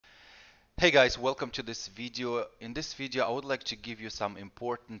Hey guys, welcome to this video. In this video, I would like to give you some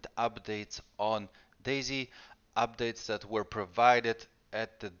important updates on Daisy, updates that were provided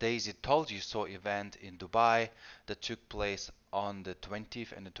at the Daisy Told You So event in Dubai that took place on the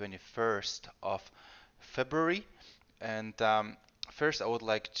 20th and the 21st of February. And first, I would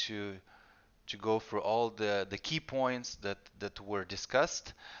like to go through all the key points that were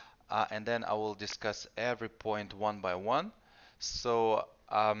discussed, and then I will discuss every point one by one. So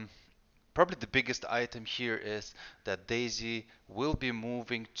probably the biggest item here is that Daisy will be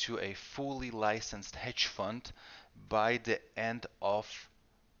moving to a fully licensed hedge fund by the end of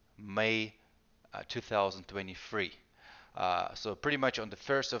May 2023. So pretty much on the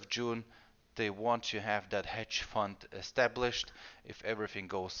 1st of June, they want to have that hedge fund established if everything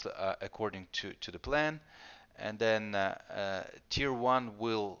goes according to the plan. And then Tier 1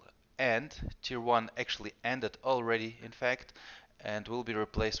 will end. Tier 1 actually ended already, in fact, and will be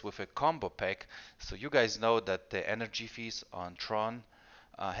replaced with a combo pack. So you guys know that the energy fees on Tron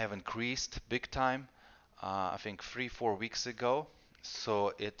have increased big time. I think 3-4 weeks ago.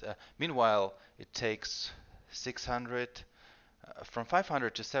 So meanwhile it takes 600 from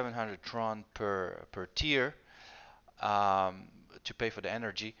 500 to 700 Tron per tier to pay for the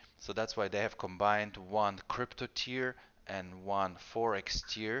energy. So that's why they have combined one crypto tier and one forex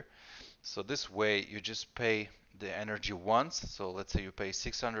tier. So this way you just pay the energy once. So let's say you pay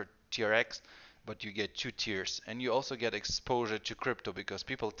 600 TRX, but you get two tiers, and you also get exposure to crypto because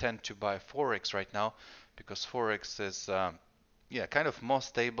people tend to buy forex right now because forex is yeah, kind of more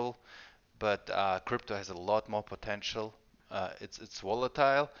stable, but crypto has a lot more potential. It's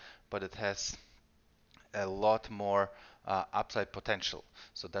volatile, but it has a lot more upside potential.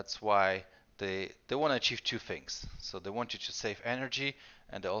 So that's why they want to achieve two things. So they want you to save energy,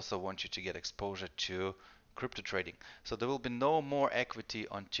 and they also want you to get exposure to crypto trading. So there will be no more equity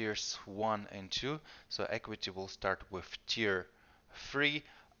on tiers 1 and 2. So equity will start with tier 3.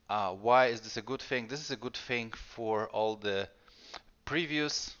 Why is this a good thing? This is a good thing for all the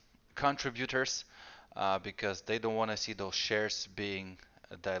previous contributors because they don't want to see those shares being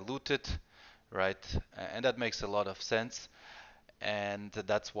diluted, right? And that makes a lot of sense. And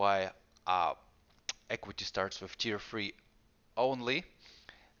that's why uh, equity starts with tier 3 only.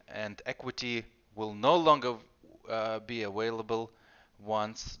 And equity will no longer be available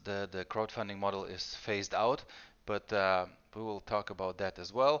once the crowdfunding model is phased out. But we will talk about that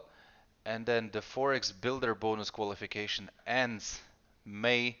as well. And then the Forex Builder bonus qualification ends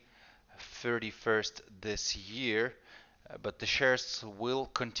May 31st this year, but the shares will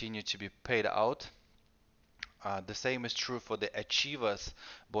continue to be paid out. The same is true for the Achievers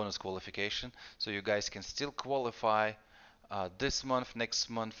bonus qualification. So you guys can still qualify this month, next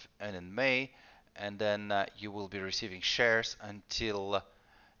month, and in May, and then you will be receiving shares until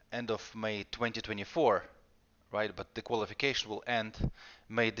end of May 2024, right? But the qualification will end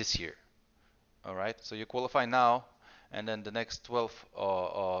May this year. All right, so you qualify now, and then the next 12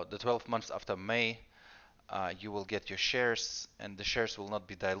 or the 12 months after May, you will get your shares, and the shares will not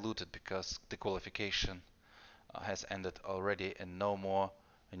be diluted because the qualification has ended already, and no more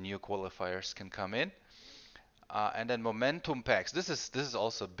new qualifiers can come in. And then momentum packs. This is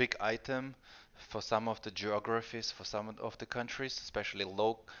also a big item for some of the geographies, for some of the countries, especially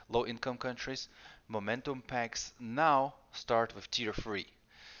low income countries. Momentum packs now start with tier 3.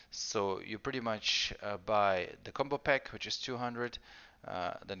 So you pretty much buy the combo pack, which is 200,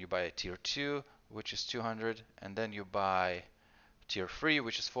 then you buy a tier 2, which is 200, and then you buy tier 3,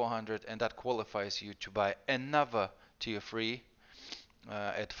 which is 400, and that qualifies you to buy another tier 3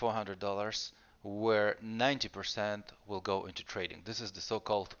 at $400, where 90% will go into trading. This is the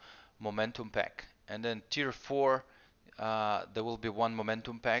so-called momentum pack. And then tier 4, there will be one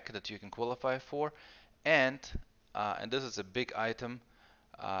momentum pack that you can qualify for, and this is a big item.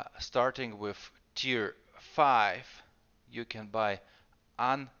 Starting with tier 5, you can buy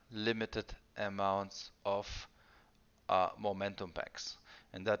unlimited amounts of momentum packs,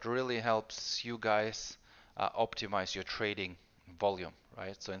 and that really helps you guys optimize your trading volume,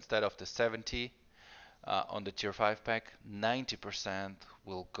 right? So instead of the 70 on the tier 5 pack, 90%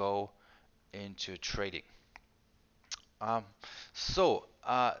 will go into trading. Um,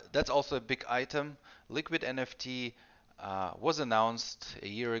 that's also a big item. Liquid NFT was announced a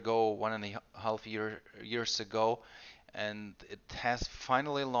year ago, 1.5 years ago, and it has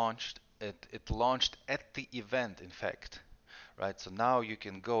finally launched. It launched at the event, in fact, right? So now you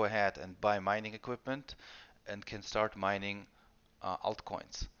can go ahead and buy mining equipment and can start mining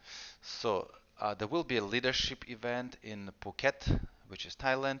altcoins. So there will be a leadership event in Phuket, which is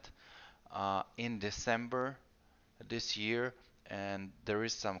Thailand, in December this year, and there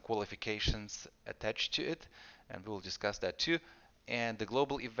is some qualifications attached to it, and we'll discuss that too. And the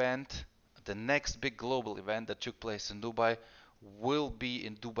global event, the next big global event that took place in Dubai, will be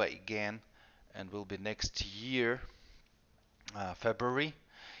in Dubai again, and will be next year, February.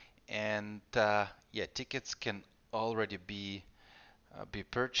 And yeah, tickets can already be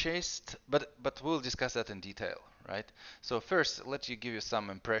purchased, but we'll discuss that in detail, right? So first, let you give you some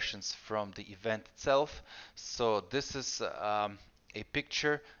impressions from the event itself. So this is a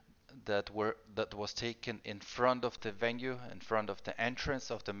picture that was taken in front of the venue, in front of the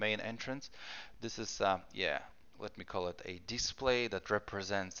entrance of the main entrance. This is yeah, let me call it a display that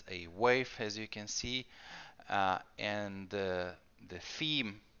represents a wave, as you can see, and the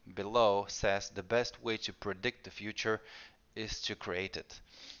theme below says the best way to predict the future is to create it.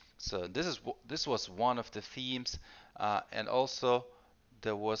 So this was one of the themes, and also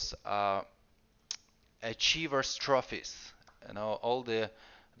there was achievers trophies. You know, all the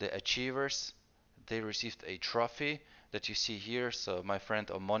achievers, they received a trophy that you see here. So my friend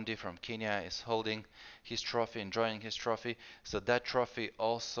Omondi from Kenya is holding his trophy, enjoying his trophy. So that trophy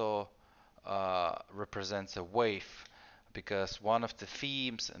also represents a wave, because one of the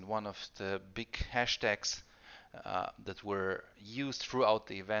themes and one of the big hashtags that were used throughout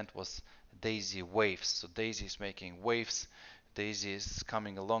the event was Daisy Waves. So Daisy is making waves. Daisy is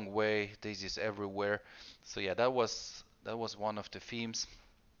coming a long way. Daisy is everywhere. So yeah, that was one of the themes.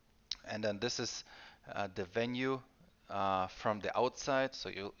 And then this is the venue from the outside. So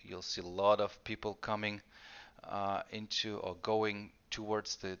you'll see a lot of people coming into or going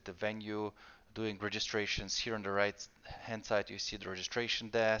towards the venue, doing registrations. Here on the right hand side, you see the registration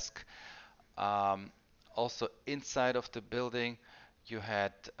desk. Um, Also inside of the building, you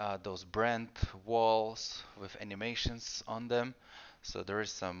had those brand walls with animations on them. So there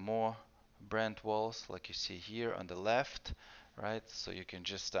is some more brand walls like you see here on the left, right? So you can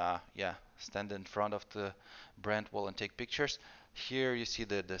just yeah, stand in front of the brand wall and take pictures. Here you see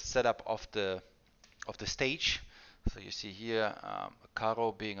the setup of the stage. So you see here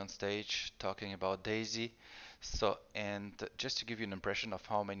Caro being on stage talking about Daisy. So, and just to give you an impression of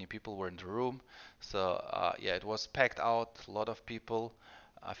how many people were in the room, so yeah, it was packed out, a lot of people.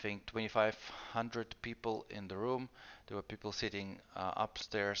 I think 2,500 people in the room. There were people sitting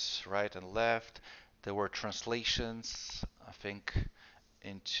upstairs, right and left. There were translations, I think,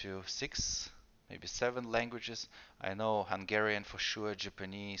 into 6, maybe 7 languages. I know Hungarian for sure,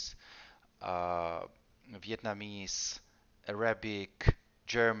 Japanese, uh, Vietnamese, Arabic,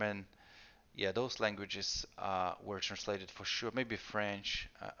 German. Yeah, those languages were translated for sure. Maybe French,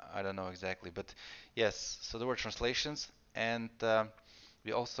 I don't know exactly, but yes. So there were translations, and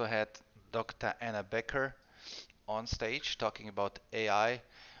we also had Dr. Anna Becker on stage talking about AI.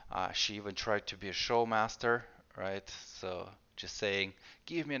 She even tried to be a showmaster, right? So just saying,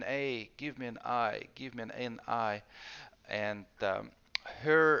 "Give me an A, give me an I, give me an I," and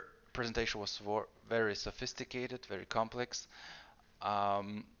her presentation was very sophisticated, very complex.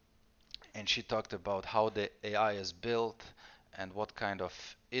 Um, and she talked about how the AI is built and what kind of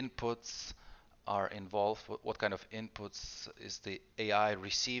inputs are involved, what kind of inputs is the AI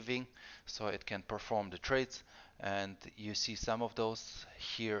receiving so it can perform the trades. And you see some of those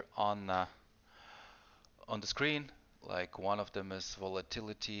here on the screen. Like one of them is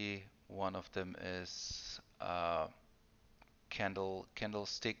volatility, one of them is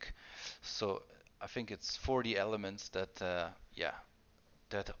candlestick. So I think it's 40 elements that yeah,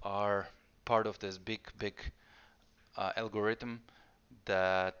 that are part of this big algorithm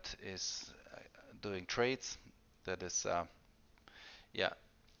that is doing trades, that is yeah,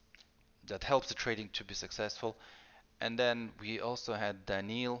 that helps the trading to be successful. And then we also had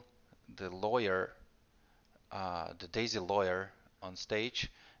Daniel, the lawyer, the Daisy lawyer, on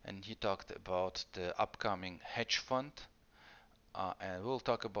stage, and he talked about the upcoming hedge fund. And we'll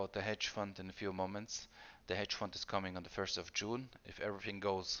talk about the hedge fund in a few moments. The hedge fund is coming on the 1st of June if everything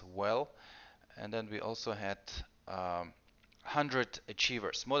goes well. And then we also had 100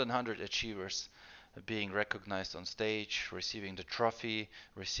 achievers, more than 100 achievers being recognized on stage, receiving the trophy,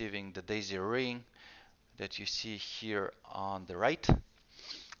 receiving the Daisy ring that you see here on the right,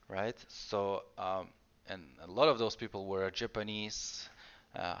 right? So, and a lot of those people were Japanese,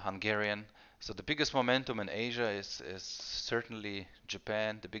 Hungarian. So the biggest momentum in Asia is certainly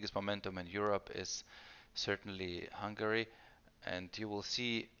Japan. The biggest momentum in Europe is certainly Hungary. And you will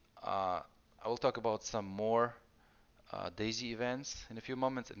see, I will talk about some more Daisy events in a few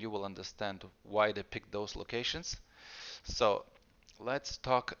moments, and you will understand why they picked those locations. So let's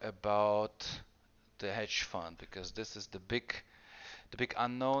talk about the hedge fund, because this is the big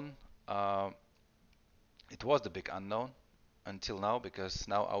unknown. Uh, it was the big unknown, until now, because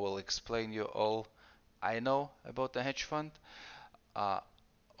now I will explain you all I know about the hedge fund, uh,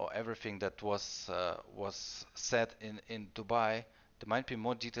 or everything that was said in Dubai. There might be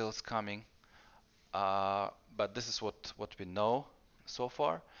more details coming, but this is what we know so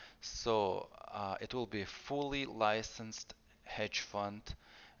far. So it will be a fully licensed hedge fund,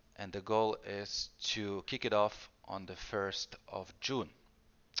 and the goal is to kick it off on the 1st of June,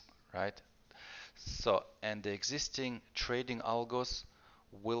 right? So, and the existing trading algos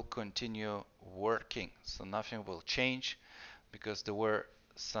will continue working, so nothing will change, because there were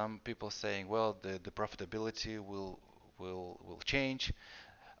some people saying, well, the profitability will change.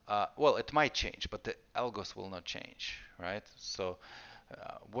 Well, it might change, but the algos will not change, right? So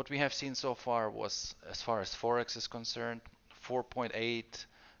what we have seen so far was, as far as Forex is concerned,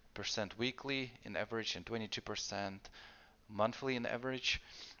 4.8% weekly in average and 22% monthly in average.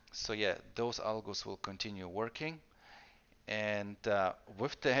 So yeah, those algos will continue working. And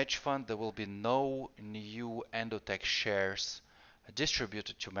with the hedge fund, there will be no new Endotech shares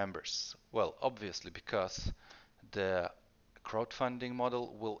distributed to members. Well, obviously, because the crowdfunding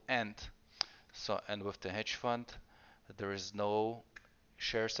model will end. So, and with the hedge fund, there is no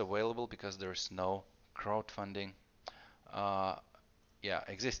shares available because there is no crowdfunding, uh, yeah,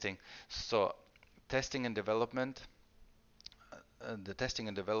 existing. So, testing and development, the testing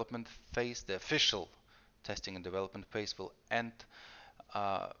and development phase, the official testing and development phase will end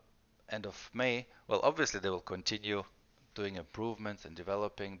uh, end of May. Well, obviously they will continue doing improvements and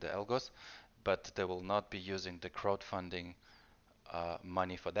developing the algos, but they will not be using the crowdfunding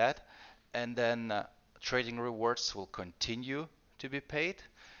money for that. And then trading rewards will continue to be paid,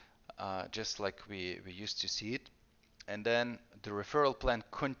 just like we used to see it. And then the referral plan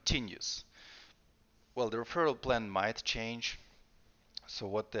continues. Well, the referral plan might change. So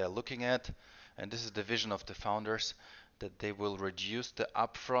what they're looking at, and this is the vision of the founders, that they will reduce the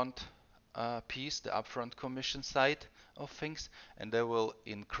upfront piece, the upfront commission side of things, and they will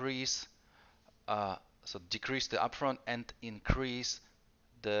increase, so decrease the upfront and increase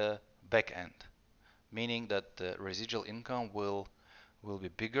the back end, meaning that the residual income will be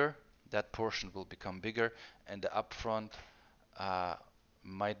bigger, that portion will become bigger, and the upfront uh,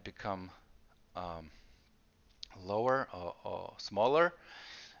 might become um, lower or smaller.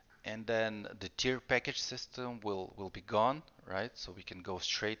 And then the tier package system will be gone, right? So we can go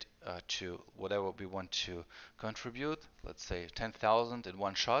straight to whatever we want to contribute. Let's say 10,000 in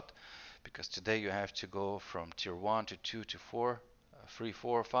one shot, because today you have to go from tier 1 to 2 to 4, 3,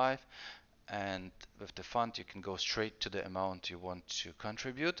 4, 5, and with the fund you can go straight to the amount you want to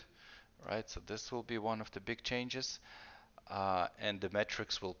contribute, right? So this will be one of the big changes, and the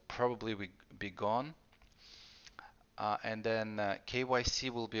metrics will probably be gone. And then KYC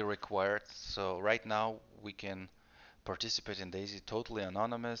will be required. So right now we can participate in Daisy totally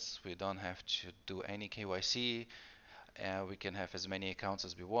anonymous. We don't have to do any KYC. We can have as many accounts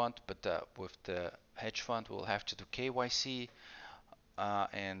as we want, but with the hedge fund we'll have to do KYC.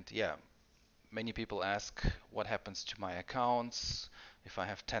 And yeah, many people ask what happens to my accounts. If I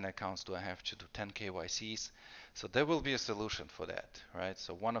have 10 accounts, do I have to do 10 KYCs? So there will be a solution for that, right?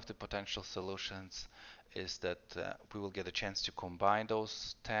 So one of the potential solutions is that we will get a chance to combine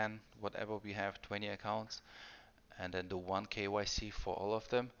those 10, whatever we have, 20 accounts, and then do one KYC for all of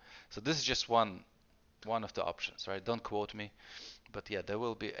them. So this is just one of the options, right? Don't quote me, but yeah, there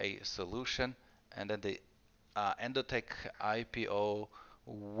will be a solution, and then the Endotech IPO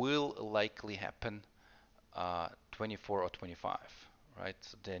will likely happen 24 or 25, right?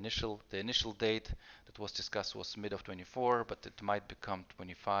 So the initial date that was discussed was mid of 24, but it might become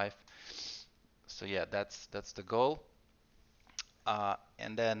 25. So yeah, that's the goal.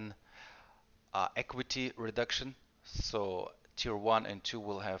 And then equity reduction. So tier 1 and 2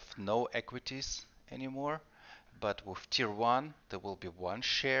 will have no equities anymore, but with tier 1 there will be one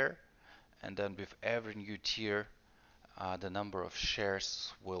share, and then with every new tier the number of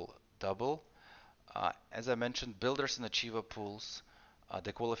shares will double. As I mentioned, builders and achiever pools,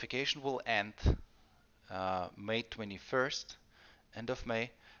 the qualification will end May 21st, end of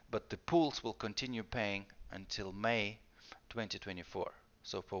May, but the pools will continue paying until May 2024.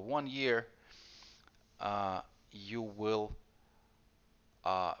 So for 1 year, you will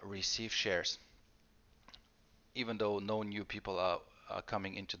receive shares, even though no new people are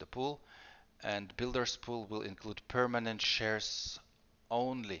coming into the pool. And builders pool will include permanent shares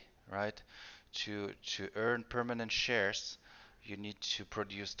only, right? To earn permanent shares, you need to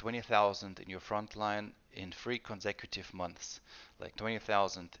produce 20,000 in your front line in 3 consecutive months, like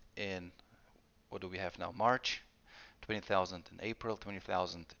 20,000 in, what do we have now, March, 20,000 in April,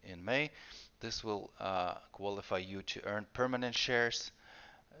 20,000 in May. This will qualify you to earn permanent shares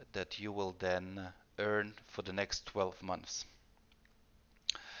that you will then earn for the next 12 months.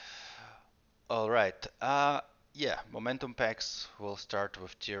 All right. Yeah, momentum packs will start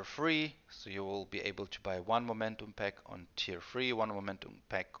with tier 3, so you will be able to buy one momentum pack on tier 3, one momentum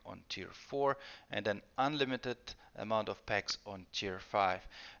pack on tier 4, and then unlimited amount of packs on tier 5.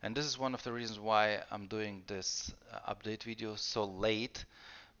 And this is one of the reasons why I'm doing this update video so late,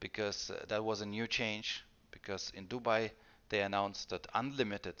 because that was a new change, because in Dubai they announced that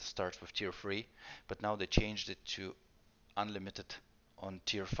unlimited starts with tier 3, but now they changed it to unlimited on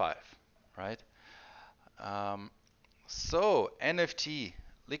tier 5, right? Um, so NFT,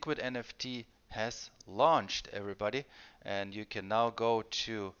 Liquid NFT has launched, everybody, and you can now go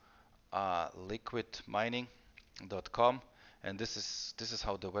to liquidmining.com, and this is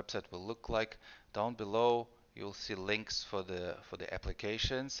how the website will look like. Down below, you'll see links for the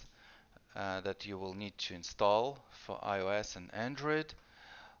applications that you will need to install for iOS and Android.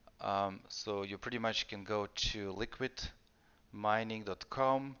 So you pretty much can go to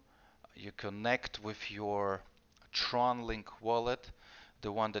liquidmining.com. You connect with your TronLink wallet, the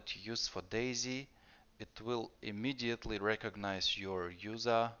one that you use for Daisy. It will immediately recognize your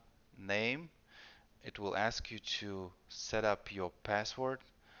user name. It will ask you to set up your password,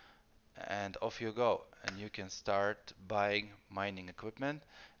 and off you go. And you can start buying mining equipment,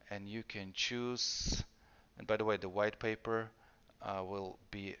 and you can choose. And by the way, the white paper will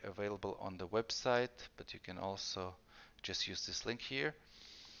be available on the website, but you can also just use this link here.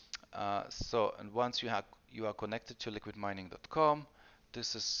 And once you are connected to liquidmining.com,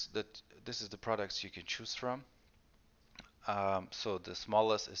 this is the products you can choose from. So the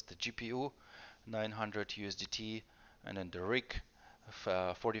smallest is the GPU, 900 USDT, and then the rig,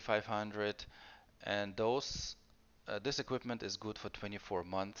 4500, and this equipment is good for 24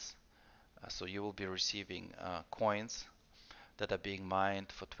 months. So you will be receiving coins that are being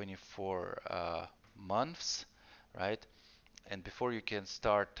mined for 24 months, right? And before you can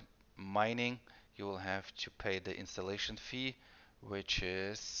start mining, you will have to pay the installation fee, which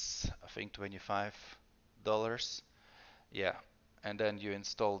is I think $25. Yeah, and then you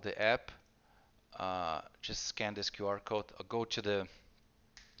install the app. Just scan this QR code or go to the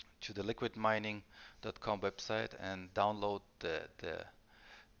liquidmining.com website and download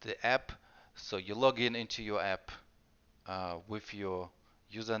the app. So you log in into your app with your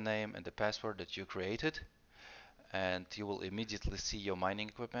username and the password that you created, and you will immediately see your mining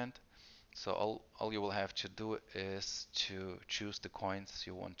equipment. So all you will have to do is to choose the coins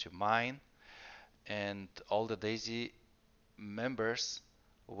you want to mine, and all the Daisy members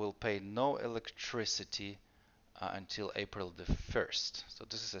will pay no electricity until April the 1st. So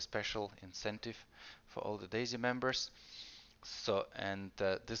this is a special incentive for all the Daisy members. So, and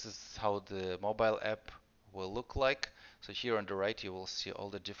this is how the mobile app will look like. So here on the right you will see all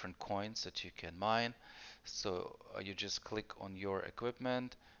the different coins that you can mine. So you just click on your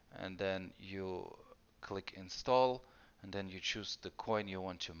equipment, and then you click install, and then you choose the coin you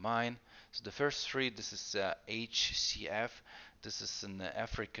want to mine. So the first three, this is HCF. This is an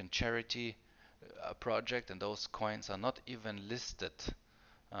African charity project, and those coins are not even listed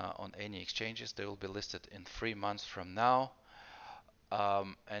on any exchanges. They will be listed in 3 months from now.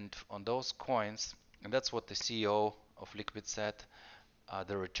 And on those coins, and that's what the CEO of Liquid said,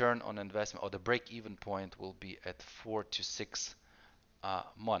 the return on investment or the break-even point will be at 4 to 6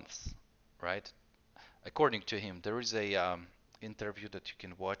 months, right? According to him, there is a interview that you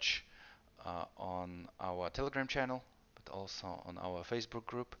can watch on our Telegram channel, but also on our Facebook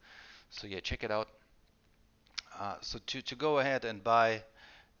group. So yeah, check it out. So to go ahead and buy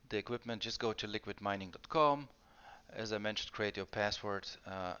the equipment, just go to liquidmining.com. As I mentioned, create your password,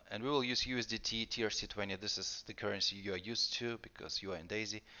 and we will use USDT TRC20. This is the currency you are used to because you are in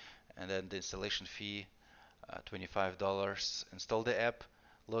Daisy. And then the installation fee, $25. Install the app,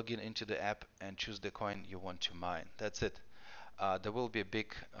 log in into the app, and choose the coin you want to mine. That's it. There will be a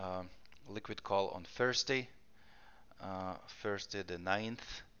big liquid call on Thursday, Thursday the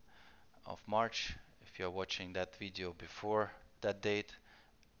 9th of March. If you're watching that video before that date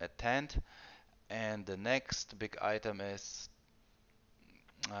at 10. And the next big item is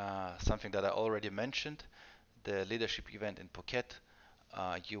something that I already mentioned, the leadership event in Phuket.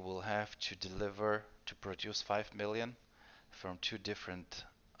 You will have to deliver to produce 5 million from two different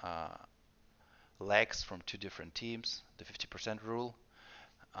legs from two different teams, the 50% rule,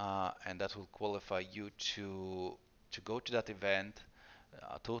 and that will qualify you to go to that event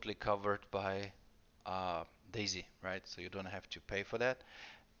totally covered by Daisy, right? So you don't have to pay for that,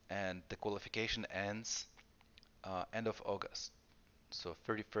 and the qualification ends end of August, so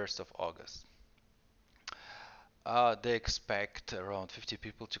 31st of August. They expect around 50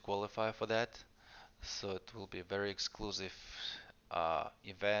 people to qualify for that, so it will be a very exclusive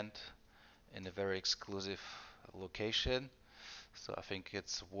event in a very exclusive location. So I think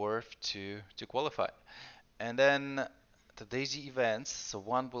it's worth to qualify. And then the Daisy events. So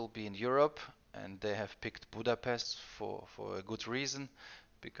one will be in Europe, and they have picked Budapest for a good reason,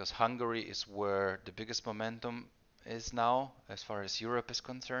 because Hungary is where the biggest momentum is now as far as Europe is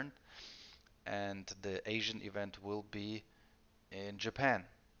concerned. And the Asian event will be in Japan,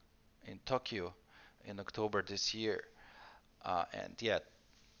 in Tokyo, in October this year. And yeah,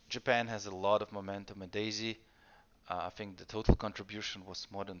 Japan has a lot of momentum in Daisy. I think the total contribution was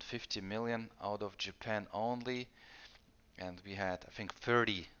more than 50 million out of Japan only, and we had, I think,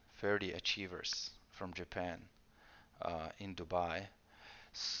 30 achievers from Japan in Dubai.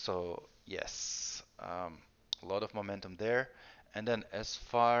 So yes, a lot of momentum there. And then as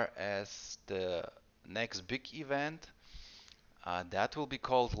far as the next big event, that will be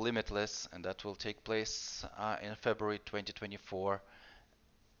called Limitless, and that will take place in February 2024.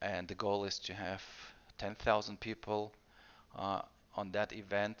 And the goal is to have 10,000 people uh, on that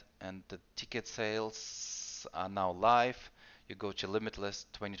event, and the ticket sales are now live. You go to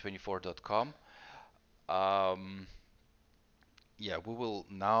limitless2024.com. Um, yeah, we will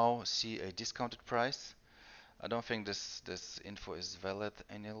now see a discounted price. I don't think this info is valid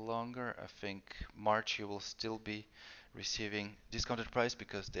any longer. I think March you will still be receiving discounted price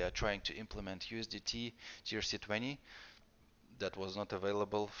because they are trying to implement USDT GRC20 that was not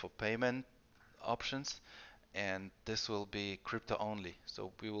available for payment options, and this will be crypto only.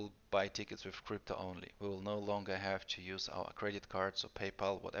 So we will buy tickets with crypto only. We will no longer have to use our credit cards or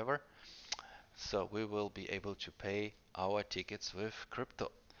PayPal, whatever. So we will be able to pay our tickets with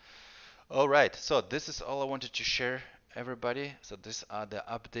crypto. All right, so this is all I wanted to share, everybody. So these are the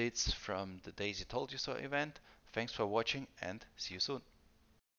updates from the Daisy Told You So event. Thanks for watching and see you soon.